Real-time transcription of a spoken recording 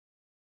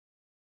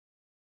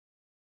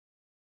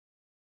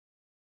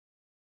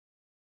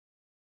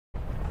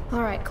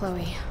All right,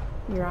 Chloe.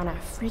 You're on a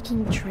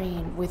freaking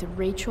train with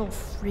Rachel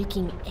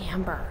freaking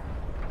Amber.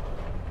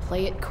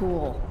 Play it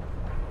cool.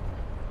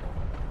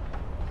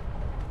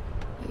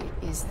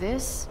 Is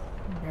this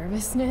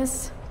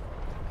nervousness?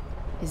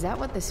 Is that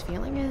what this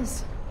feeling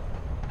is?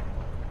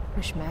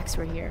 Wish Max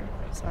were here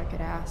so I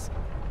could ask.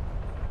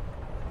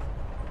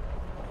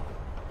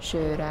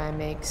 Should I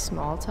make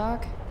small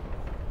talk?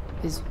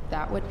 Is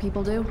that what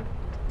people do?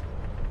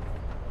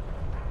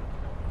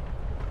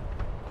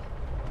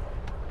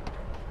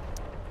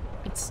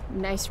 It's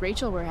nice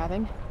Rachel we're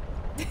having.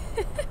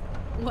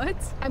 What?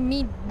 I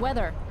mean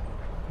weather.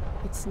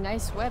 It's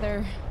nice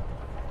weather.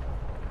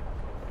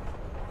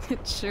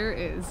 It sure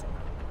is.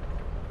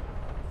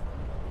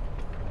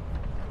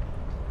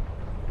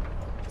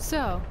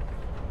 So,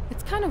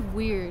 it's kind of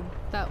weird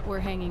that we're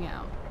hanging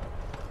out.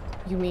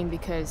 You mean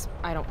because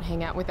I don't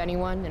hang out with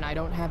anyone and I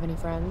don't have any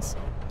friends?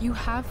 You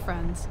have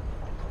friends.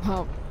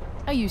 Well,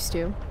 I used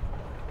to.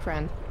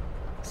 Friend.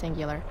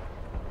 Singular.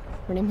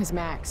 Her name was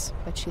Max,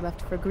 but she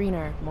left for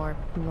greener, more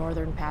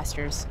northern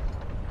pastures.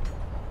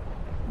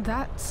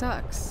 That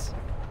sucks.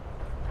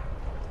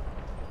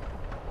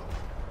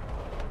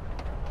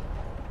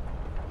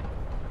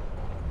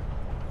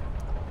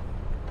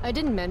 I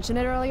didn't mention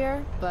it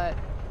earlier, but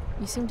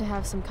you seem to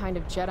have some kind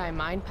of Jedi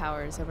mind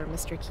powers over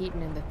Mr.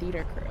 Keaton and the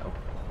theater crew.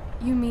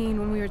 You mean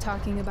when we were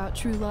talking about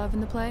true love in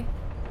the play?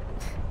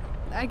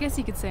 I guess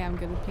you could say I'm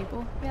good with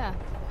people, yeah.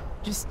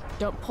 Just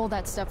don't pull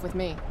that stuff with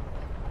me.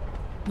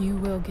 You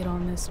will get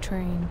on this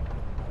train.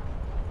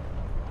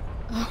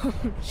 Oh,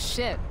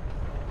 shit.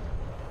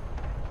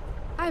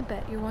 I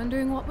bet you're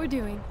wondering what we're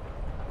doing.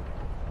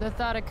 The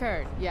thought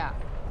occurred, yeah.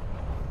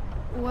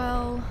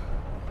 Well,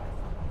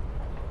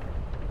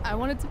 I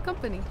wanted some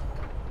company.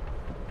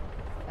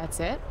 That's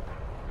it?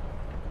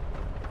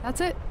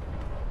 That's it.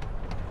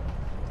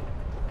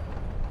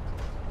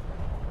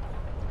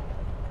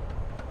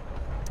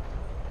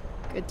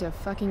 Good to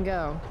fucking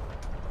go.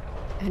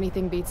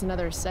 Anything beats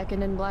another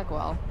second in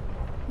Blackwell.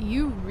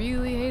 You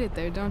really hate it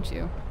there, don't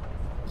you?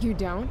 You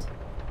don't?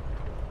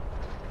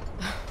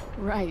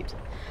 Right.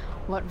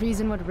 What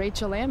reason would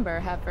Rachel Amber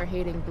have for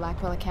hating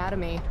Blackwell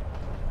Academy?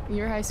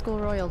 Your high school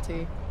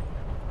royalty.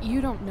 You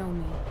don't know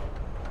me.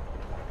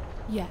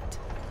 Yet.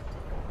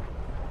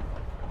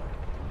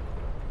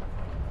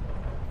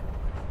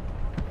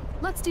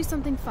 Let's do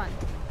something fun.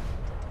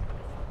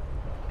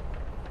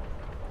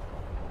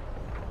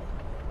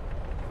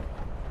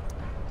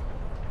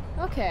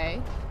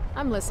 Okay,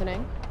 I'm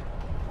listening.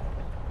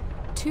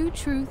 2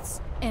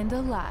 truths and a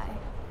lie.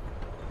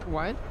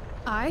 What?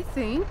 I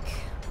think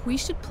we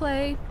should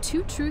play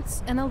 2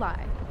 truths and a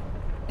lie.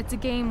 It's a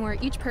game where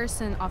each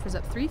person offers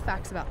up 3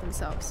 facts about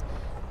themselves,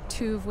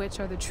 2 of which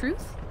are the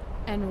truth,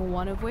 and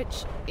 1 of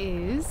which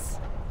is...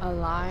 A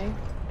lie?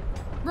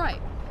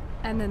 Right.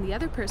 And then the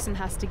other person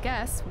has to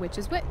guess which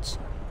is which.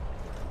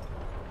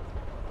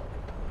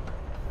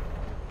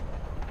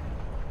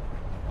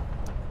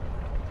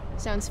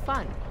 Sounds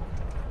fun.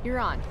 You're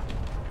on.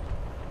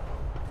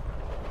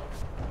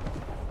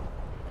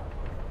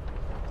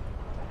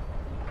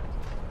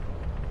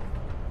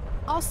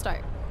 I'll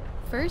start.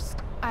 First,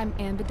 I'm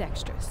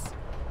ambidextrous.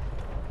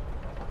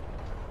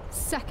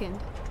 Second,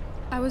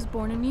 I was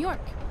born in New York,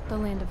 the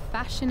land of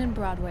fashion and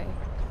Broadway,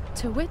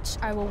 to which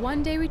I will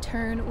one day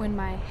return when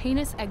my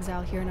heinous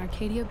exile here in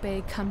Arcadia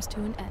Bay comes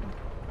to an end.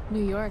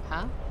 New York,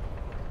 huh?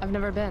 I've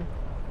never been.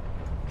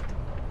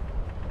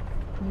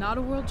 Not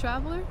a world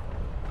traveler?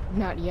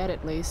 Not yet,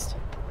 at least.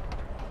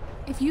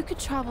 If you could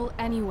travel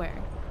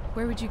anywhere,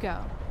 where would you go?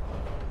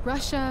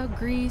 Russia,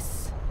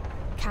 Greece,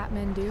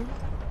 Kathmandu?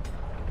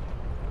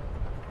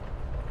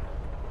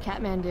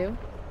 Kathmandu?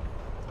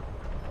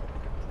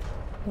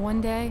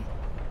 One day,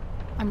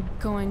 I'm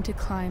going to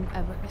climb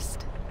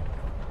Everest.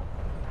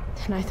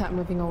 And I thought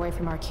moving away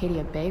from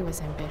Arcadia Bay was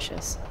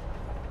ambitious.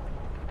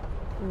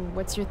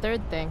 What's your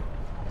third thing?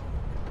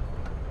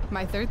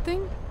 My third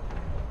thing?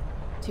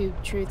 2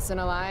 truths and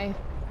a lie?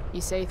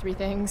 You say 3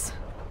 things?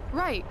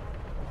 Right.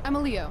 I'm a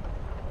Leo.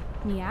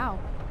 Meow.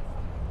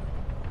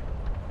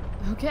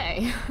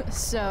 Okay,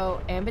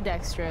 so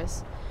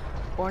ambidextrous,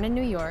 born in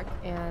New York,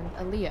 and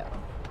a Leo.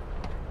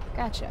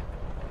 Gotcha.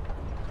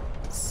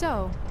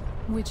 So,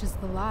 which is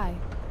the lie?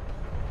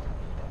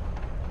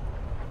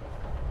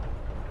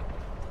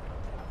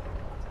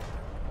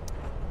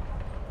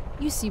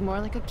 You seem more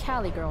like a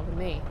Cali girl to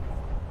me.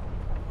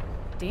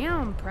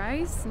 Damn,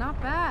 Price, not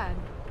bad.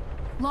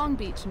 Long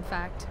Beach, in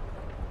fact.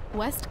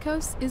 West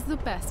Coast is the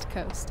best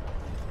coast.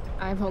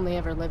 I've only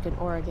ever lived in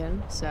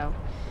Oregon, so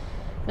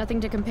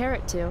nothing to compare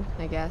it to,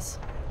 I guess.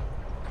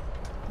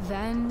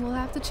 Then we'll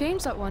have to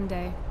change that one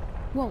day,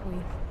 won't we?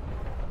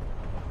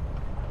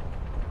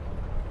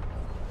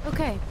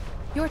 Okay,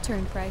 your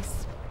turn,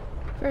 Price.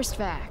 First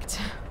fact.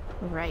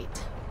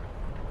 Right.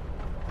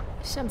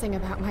 Something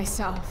about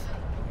myself.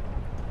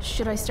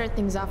 Should I start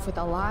things off with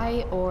a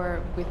lie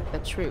or with the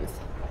truth?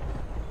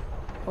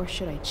 Or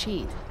should I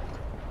cheat?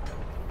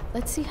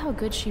 Let's see how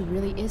good she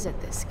really is at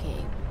this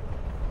game.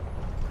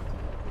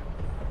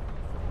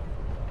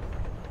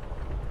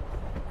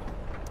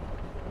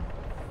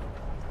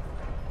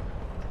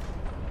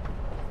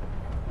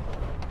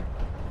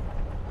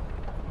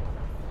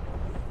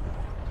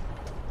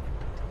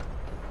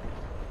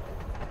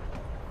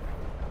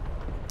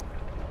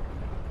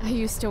 I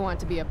used to want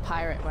to be a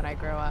pirate when I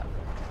grow up.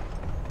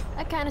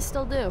 I kinda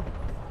still do.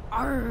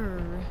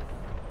 Arr!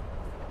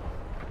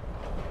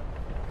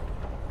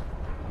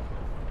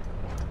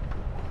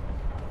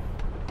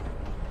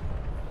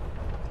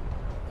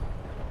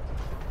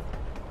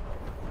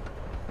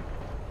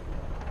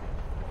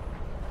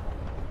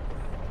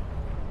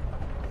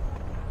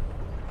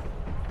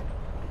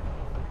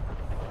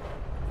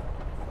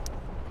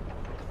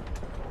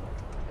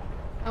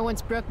 I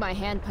once broke my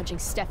hand punching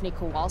Stephanie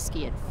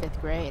Kowalski in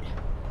 5th grade.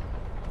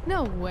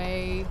 No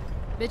way.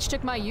 Bitch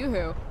took my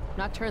yoo-hoo.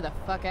 Knocked her the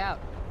fuck out.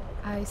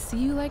 I see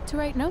you like to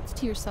write notes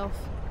to yourself.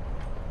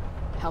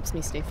 Helps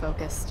me stay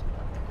focused.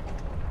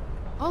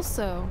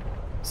 Also,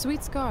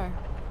 sweet scar.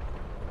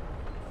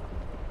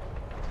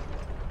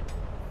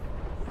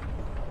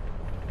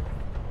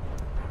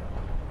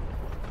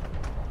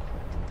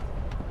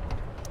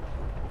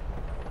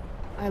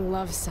 I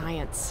love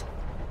science.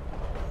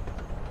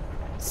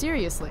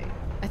 Seriously,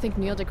 I think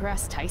Neil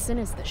deGrasse Tyson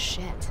is the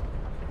shit.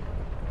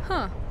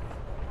 Huh.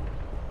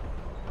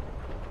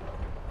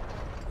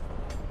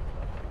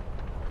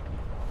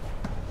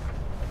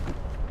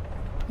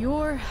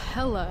 You're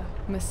hella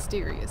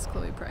mysterious,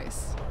 Chloe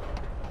Price.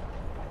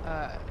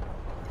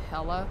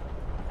 Hella?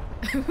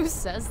 Who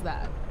says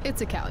that?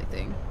 It's a Cali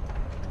thing.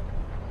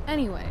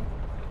 Anyway,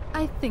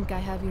 I think I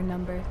have your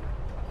number.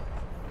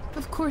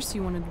 Of course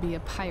you wanted to be a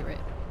pirate.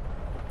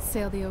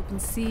 Sail the open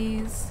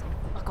seas,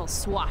 Buckle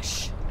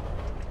swash.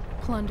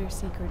 plunder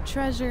secret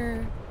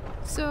treasure.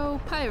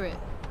 So, pirate.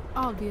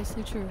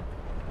 Obviously true.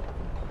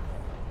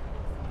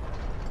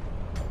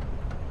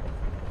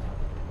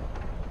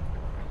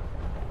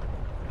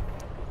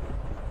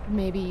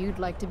 Maybe you'd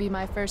like to be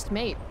my first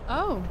mate.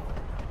 Oh,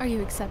 are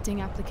you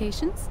accepting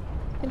applications?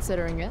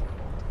 Considering it.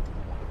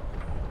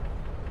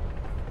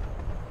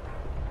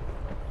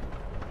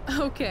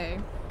 Okay.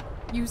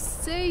 You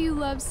say you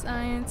love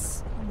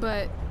science,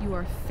 but you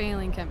are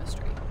failing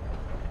chemistry.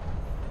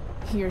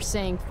 You're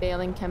saying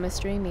failing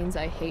chemistry means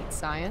I hate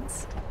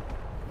science?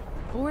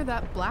 Or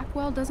that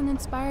Blackwell doesn't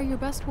inspire your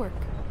best work.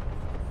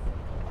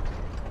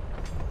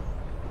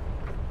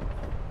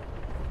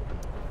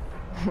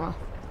 Well,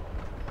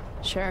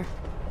 sure.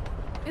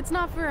 It's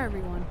not for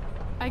everyone.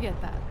 I get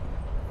that.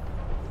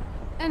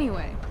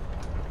 Anyway,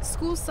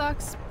 school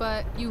sucks,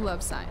 but you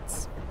love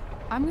science.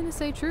 I'm gonna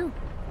say true.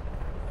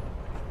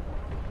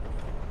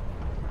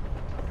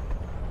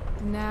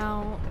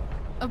 Now,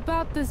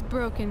 about this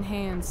broken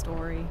hand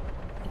story.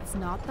 It's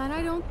not that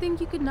I don't think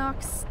you could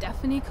knock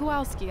Stephanie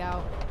Kowalski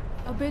out.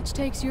 A bitch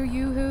takes your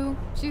yoo-hoo,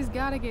 she's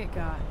gotta get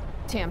got.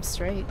 Damn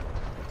straight.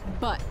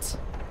 But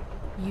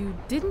you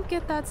didn't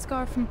get that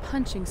scar from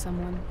punching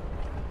someone.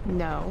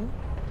 No.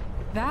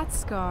 That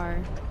scar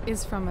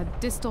is from a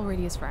distal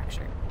radius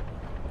fracture.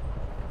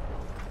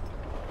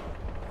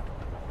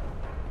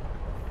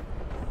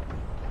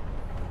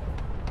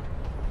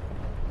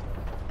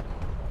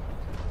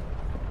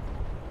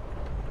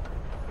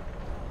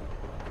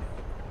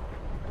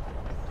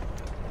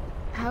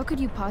 How could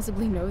you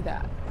possibly know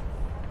that?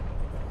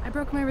 I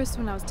broke my wrist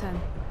when I was 10.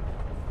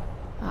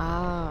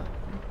 Ah.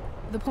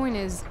 The point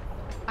is,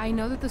 I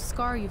know that the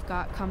scar you've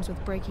got comes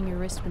with breaking your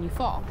wrist when you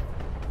fall.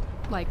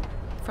 Like,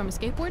 from a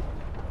skateboard?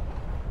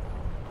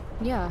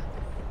 Yeah.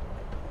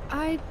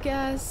 I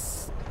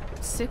guess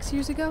 6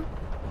 years ago?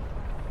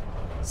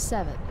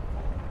 7.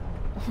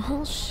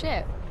 Well,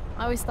 shit.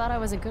 I always thought I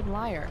was a good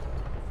liar.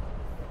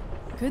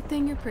 Good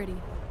thing you're pretty.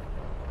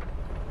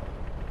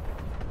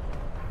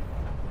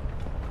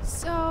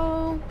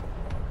 So,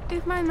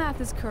 if my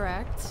math is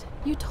correct,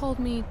 you told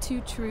me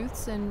 2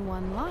 truths and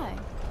 1 lie.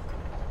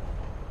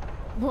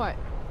 What?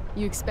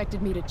 You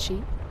expected me to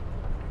cheat?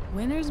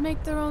 Winners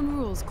make their own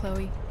rules,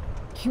 Chloe.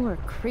 You are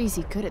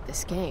crazy good at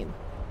this game.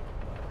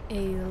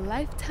 A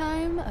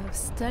lifetime of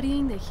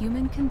studying the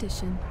human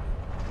condition.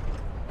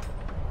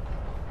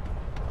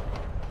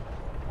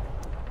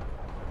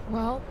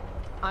 Well,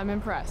 I'm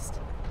impressed.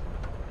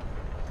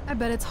 I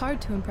bet it's hard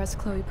to impress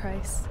Chloe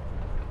Price.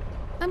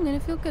 I'm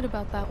gonna feel good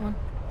about that one.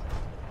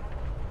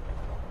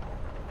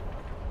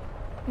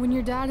 When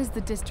your dad is the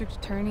district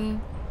attorney,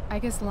 I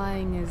guess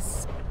lying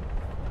is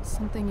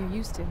something you're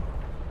used to.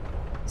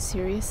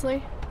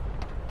 Seriously?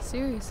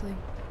 Seriously.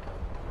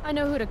 I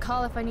know who to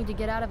call if I need to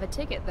get out of a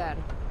ticket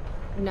then.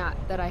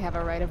 Not that I have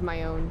a right of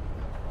my own.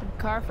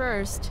 Car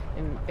first,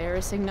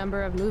 embarrassing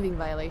number of moving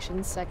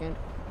violations second.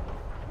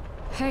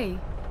 Hey,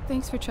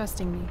 thanks for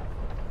trusting me.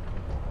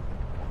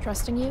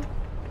 Trusting you?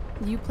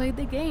 You played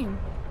the game.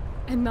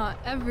 And not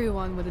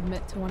everyone would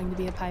admit to wanting to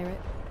be a pirate.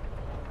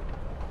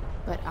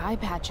 But eye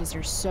patches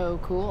are so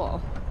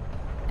cool.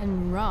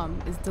 And rum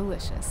is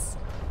delicious.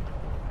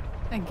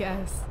 I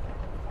guess.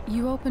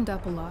 You opened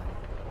up a lot,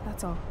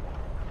 that's all.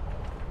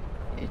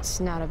 It's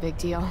not a big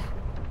deal.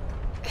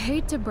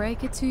 Hate to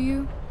break it to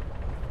you,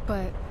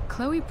 but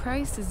Chloe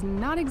Price is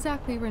not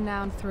exactly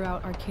renowned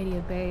throughout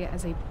Arcadia Bay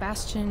as a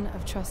bastion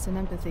of trust and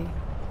empathy.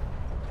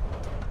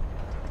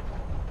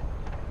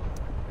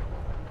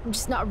 I'm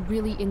just not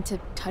really into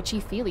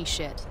touchy-feely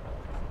shit.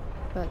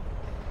 But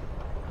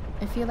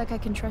I feel like I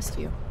can trust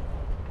you.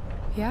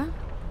 Yeah?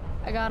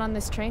 I got on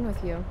this train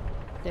with you,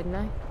 didn't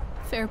I?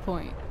 Fair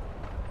point.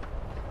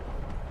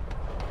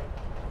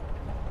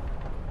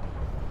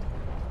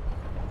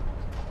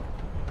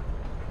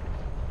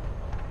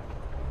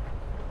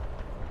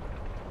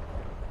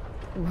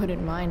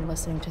 Wouldn't mind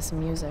listening to some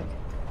music.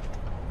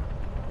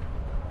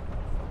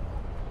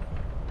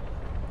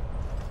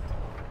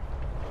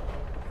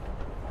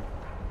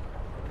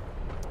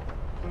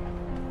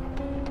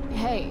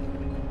 Hey,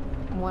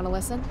 wanna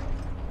listen?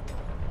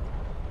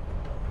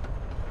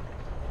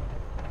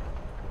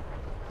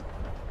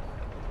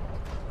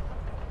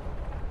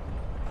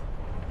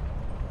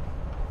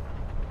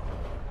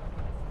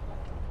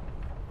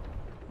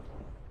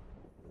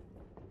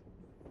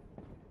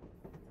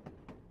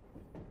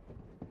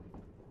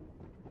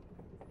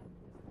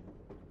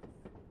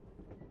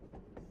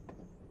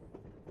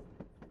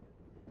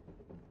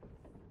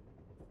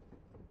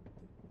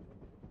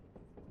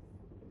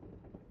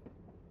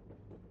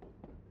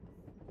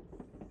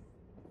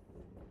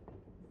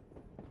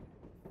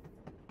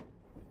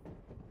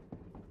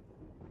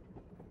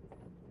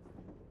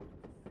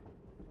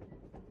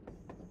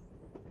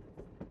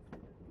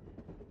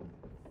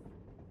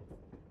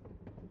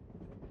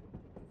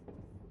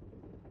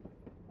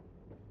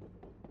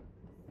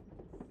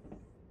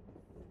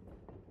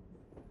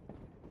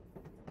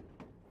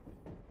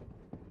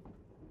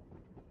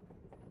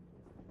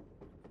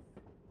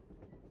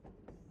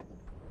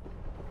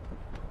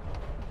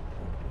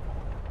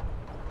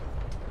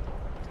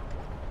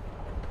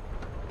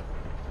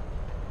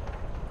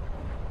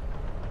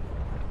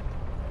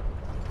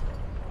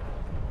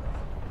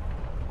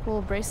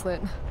 Cool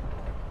bracelet.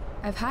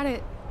 I've had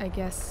it, I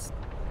guess,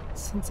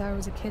 since I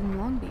was a kid in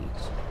Long Beach.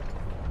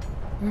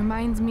 It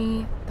reminds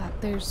me that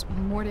there's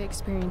more to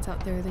experience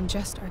out there than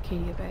just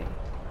Arcadia Bay.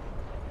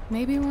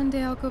 Maybe one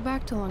day I'll go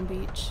back to Long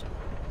Beach.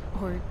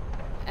 Or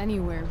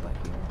anywhere but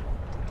here.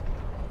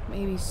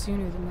 Maybe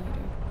sooner than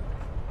later.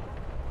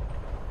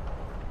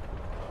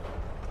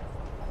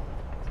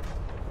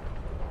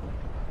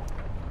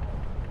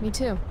 Me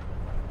too.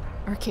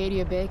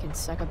 Arcadia Bay can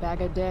suck a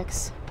bag of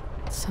dicks.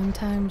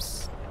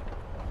 Sometimes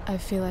I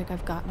feel like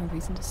I've got no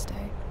reason to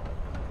stay.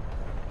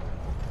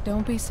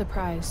 Don't be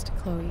surprised,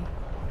 Chloe,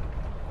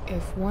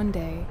 if one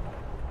day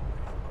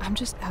I'm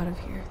just out of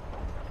here.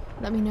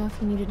 Let me know if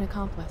you need an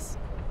accomplice.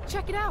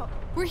 Check it out!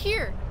 We're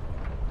here!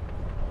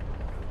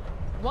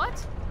 What?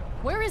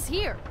 Where is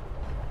here?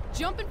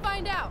 Jump and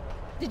find out!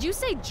 Did you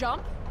say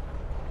jump?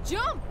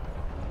 Jump!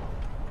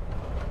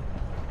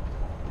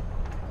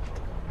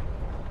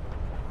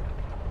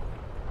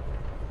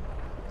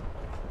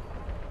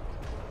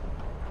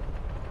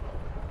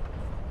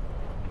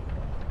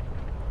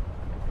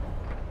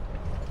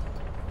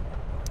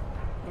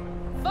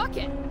 Fuck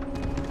it!